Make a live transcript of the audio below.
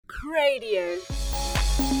Radio.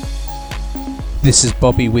 This is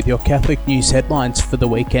Bobby with your Catholic News headlines for the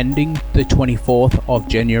week ending the 24th of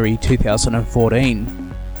January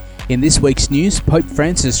 2014. In this week's news, Pope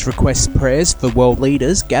Francis requests prayers for world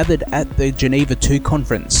leaders gathered at the Geneva II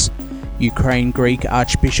conference. Ukraine Greek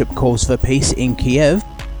Archbishop calls for peace in Kiev.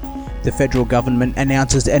 The federal government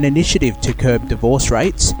announces an initiative to curb divorce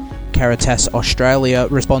rates. Caritas Australia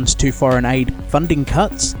responds to foreign aid funding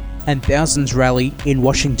cuts. And thousands rally in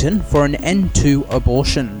Washington for an end to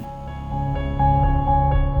abortion.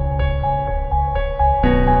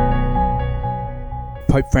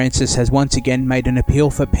 Pope Francis has once again made an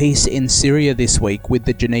appeal for peace in Syria this week, with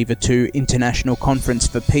the Geneva II International Conference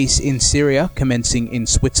for Peace in Syria commencing in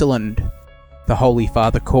Switzerland. The Holy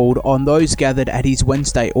Father called on those gathered at his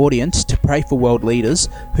Wednesday audience to pray for world leaders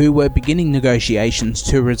who were beginning negotiations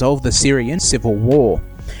to resolve the Syrian civil war,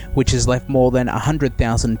 which has left more than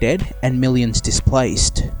 100,000 dead and millions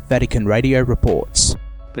displaced, Vatican Radio reports.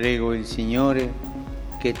 Prego il Signore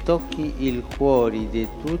che tocchi il cuore di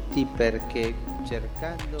tutti perché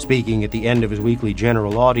cercando... Speaking at the end of his weekly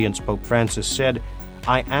general audience, Pope Francis said,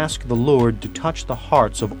 "I ask the Lord to touch the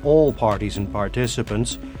hearts of all parties and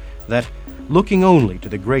participants, that, looking only to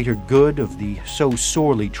the greater good of the so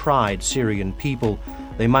sorely tried Syrian people,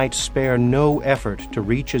 they might spare no effort to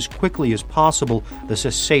reach as quickly as possible the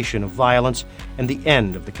cessation of violence and the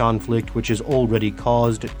end of the conflict which has already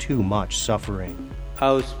caused too much suffering."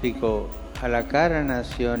 Auspico alla cara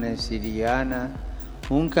nazione siriana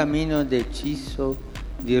un cammino deciso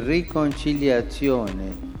di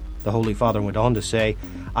riconciliazione. The Holy Father went on to say,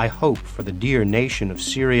 "I hope for the dear nation of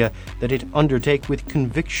Syria that it undertake with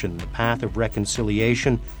conviction the path of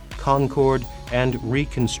reconciliation, concord, and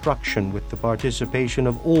reconstruction with the participation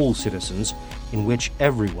of all citizens, in which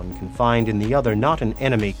everyone can find in the other not an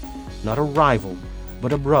enemy, not a rival,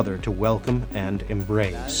 but a brother to welcome and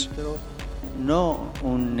embrace." Non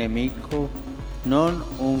un nemico, non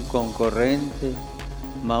un concorrente,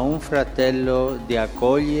 ma un fratello di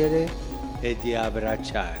accogliere e di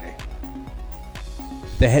abbracciare.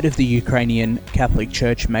 The head of the Ukrainian Catholic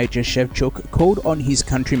Church, Major Shevchuk, called on his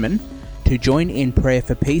countrymen to join in prayer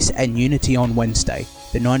for peace and unity on Wednesday,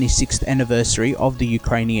 the 96th anniversary of the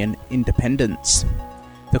Ukrainian independence.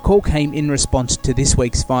 The call came in response to this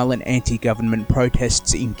week's violent anti-government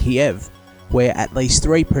protests in Kiev, where at least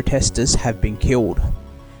 3 protesters have been killed.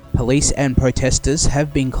 Police and protesters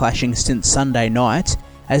have been clashing since Sunday night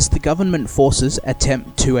as the government forces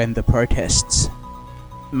attempt to end the protests.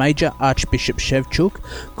 Major Archbishop Shevchuk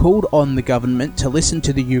called on the government to listen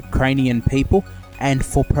to the Ukrainian people and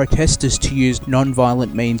for protesters to use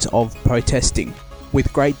non-violent means of protesting.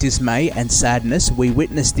 "With great dismay and sadness, we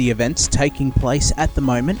witness the events taking place at the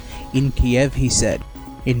moment in Kiev," he said.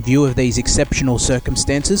 "In view of these exceptional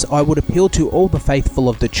circumstances, I would appeal to all the faithful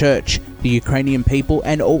of the Church, the Ukrainian people,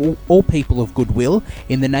 and all people of goodwill,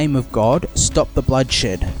 in the name of God, stop the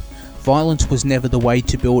bloodshed. Violence was never the way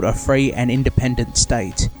to build a free and independent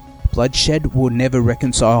state. Bloodshed will never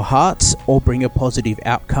reconcile hearts or bring a positive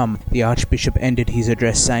outcome." The Archbishop ended his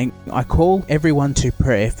address saying, "I call everyone to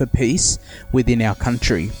prayer for peace within our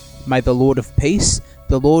country. May the Lord of peace,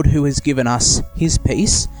 the Lord who has given us his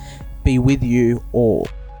peace, be with you all."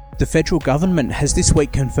 The federal government has this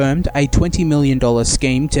week confirmed a $20 million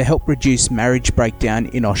scheme to help reduce marriage breakdown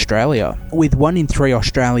in Australia. With 1 in 3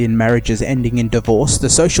 Australian marriages ending in divorce, the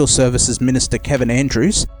Social Services Minister Kevin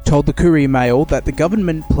Andrews told the Courier Mail that the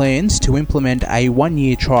government plans to implement a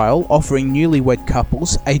 1-year trial offering newlywed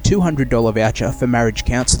couples a $200 voucher for marriage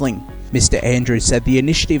counselling. Mr. Andrews said the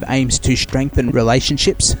initiative aims to strengthen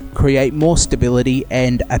relationships, create more stability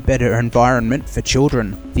and a better environment for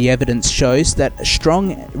children. The evidence shows that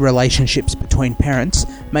strong relationships between parents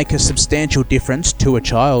make a substantial difference to a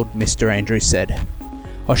child, Mr. Andrews said.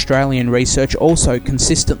 Australian research also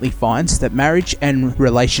consistently finds that marriage and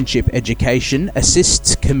relationship education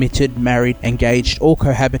assists committed, married, engaged or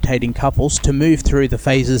cohabitating couples to move through the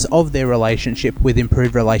phases of their relationship with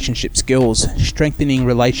improved relationship skills, strengthening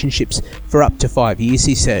relationships for up to 5 years,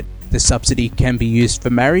 he said. The subsidy can be used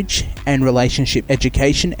for marriage and relationship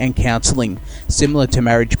education and counselling, similar to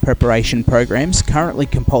marriage preparation programs currently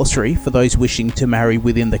compulsory for those wishing to marry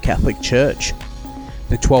within the Catholic Church.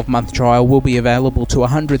 The 12-month trial will be available to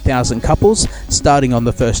 100,000 couples starting on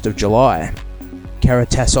the 1st of July.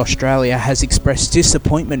 Caritas Australia has expressed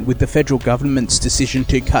disappointment with the federal government's decision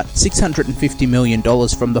to cut $650 million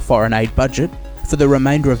from the foreign aid budget for the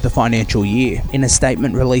remainder of the financial year. In a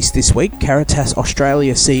statement released this week, Caritas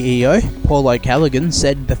Australia CEO Paul O'Callaghan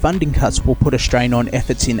said the funding cuts will put a strain on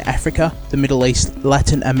efforts in Africa, the Middle East,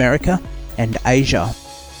 Latin America and Asia.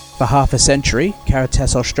 For half a century,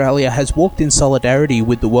 Caritas Australia has walked in solidarity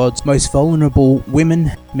with the world's most vulnerable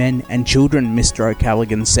women, men and children, Mr.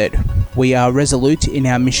 O'Callaghan said. We are resolute in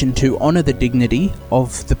our mission to honour the dignity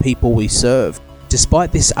of the people we serve.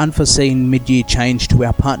 Despite this unforeseen mid-year change to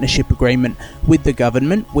our partnership agreement with the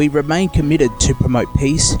government, we remain committed to promote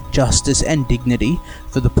peace, justice and dignity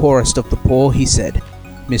for the poorest of the poor, he said.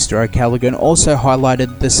 Mr. O'Callaghan also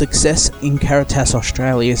highlighted the success in Caritas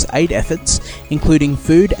Australia's aid efforts, including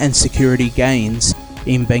food and security gains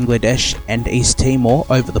in Bangladesh and East Timor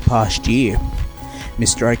over the past year.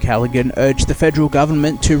 Mr. O'Callaghan urged the federal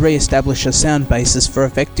government to re-establish a sound basis for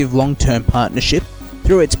effective long-term partnership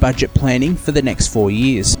through its budget planning for the next 4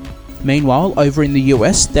 years. Meanwhile, over in the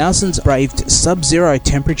US, thousands braved sub-zero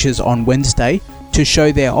temperatures on Wednesday to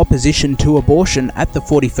show their opposition to abortion at the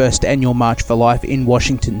 41st Annual March for Life in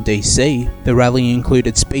Washington, D.C. The rally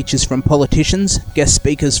included speeches from politicians, guest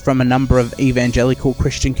speakers from a number of evangelical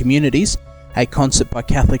Christian communities, a concert by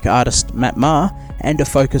Catholic artist Matt Maher, and a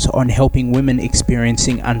focus on helping women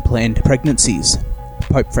experiencing unplanned pregnancies.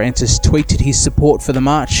 Pope Francis tweeted his support for the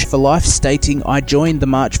March for Life, stating, "I joined the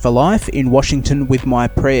March for Life in Washington with my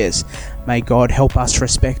prayers. May God help us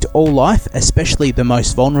respect all life, especially the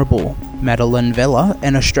most vulnerable." Madeleine Vella,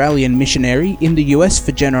 an Australian missionary in the US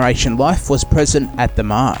for Generation Life, was present at the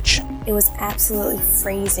march. It was absolutely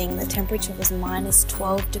freezing. The temperature was minus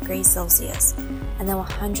 12 degrees Celsius, and there were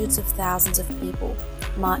hundreds of thousands of people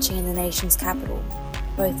marching in the nation's capital,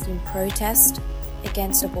 both in protest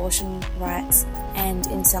against abortion rights and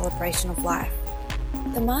in celebration of life.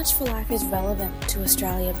 The March for Life is relevant to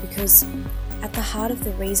Australia because at the heart of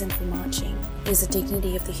the reason for marching is the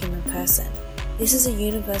dignity of the human person. This is a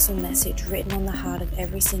universal message written on the heart of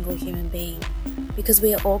every single human being, because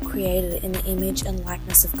we are all created in the image and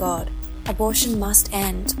likeness of God. Abortion must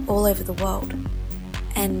end all over the world,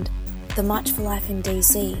 and the March for Life in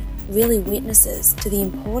DC really witnesses to the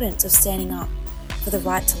importance of standing up for the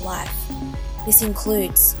right to life. This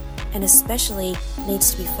includes, and especially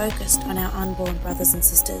needs to be focused on our unborn brothers and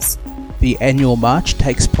sisters. The annual march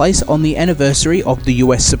takes place on the anniversary of the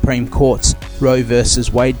US Supreme Court's Roe v.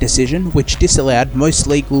 Wade decision, which disallowed most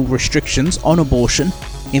legal restrictions on abortion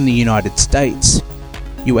in the United States.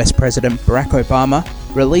 US President Barack Obama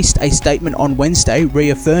released a statement on Wednesday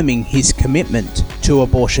reaffirming his commitment to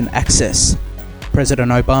abortion access.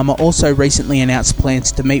 President Obama also recently announced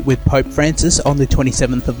plans to meet with Pope Francis on the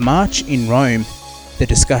 27th of March in Rome. The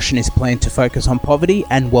discussion is planned to focus on poverty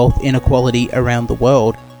and wealth inequality around the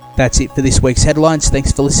world. That's it for this week's headlines.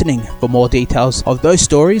 Thanks for listening. For more details of those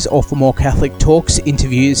stories or for more Catholic talks,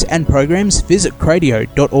 interviews and programs, visit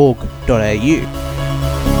cradio.org.au.